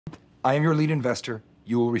I am your lead investor.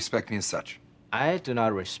 You will respect me as such. I do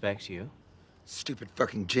not respect you. Stupid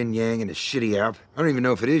fucking Jian-Yang and his shitty app. I don't even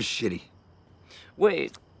know if it is shitty.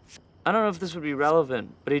 Wait, I don't know if this would be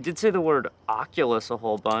relevant, but he did say the word Oculus a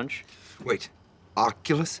whole bunch. Wait,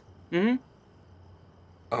 Oculus? Mm-hmm.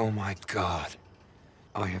 Oh my God.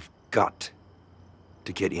 I have got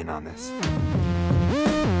to get in on this.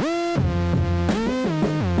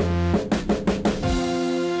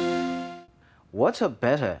 What's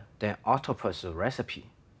better than octopus recipe?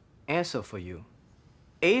 Answer for you.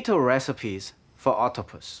 8 recipes for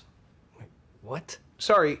octopus. Wait, what?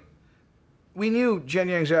 Sorry, we knew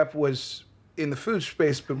Jian-Yang's app was in the food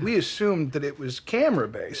space, but we assumed that it was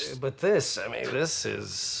camera-based. But this, I mean, this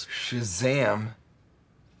is... Shazam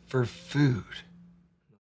for food.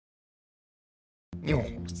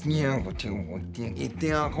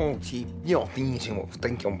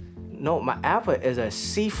 No, my app is a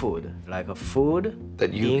seafood, like a food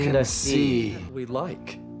That you in can the see. sea. we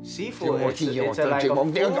like. Seafood, it's like a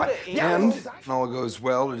food And if all goes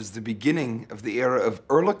well, it is the beginning of the era of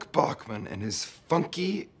Erlich Bachman and his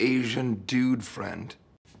funky Asian dude friend,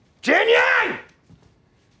 Jian-Yang!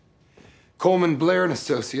 Coleman Blair and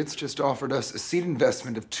Associates just offered us a seed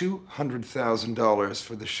investment of $200,000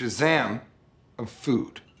 for the Shazam of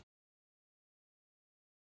food.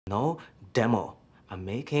 No demo. I'm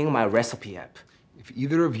making my recipe app. If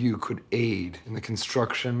either of you could aid in the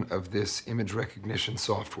construction of this image recognition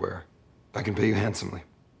software, I can pay you handsomely.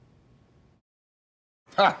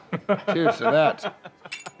 Ha! Cheers to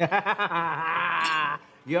that.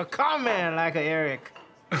 You're coming like Eric.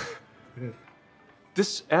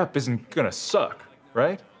 This app isn't gonna suck,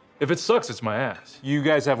 right? If it sucks, it's my ass. You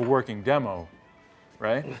guys have a working demo,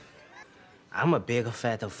 right? I'm a big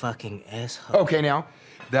fat fucking asshole. Okay, now,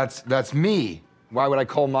 that's me. Why would I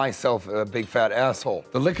call myself a big fat asshole?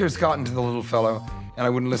 The liquor's gotten to the little fellow, and I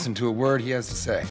wouldn't listen to a word he has to say.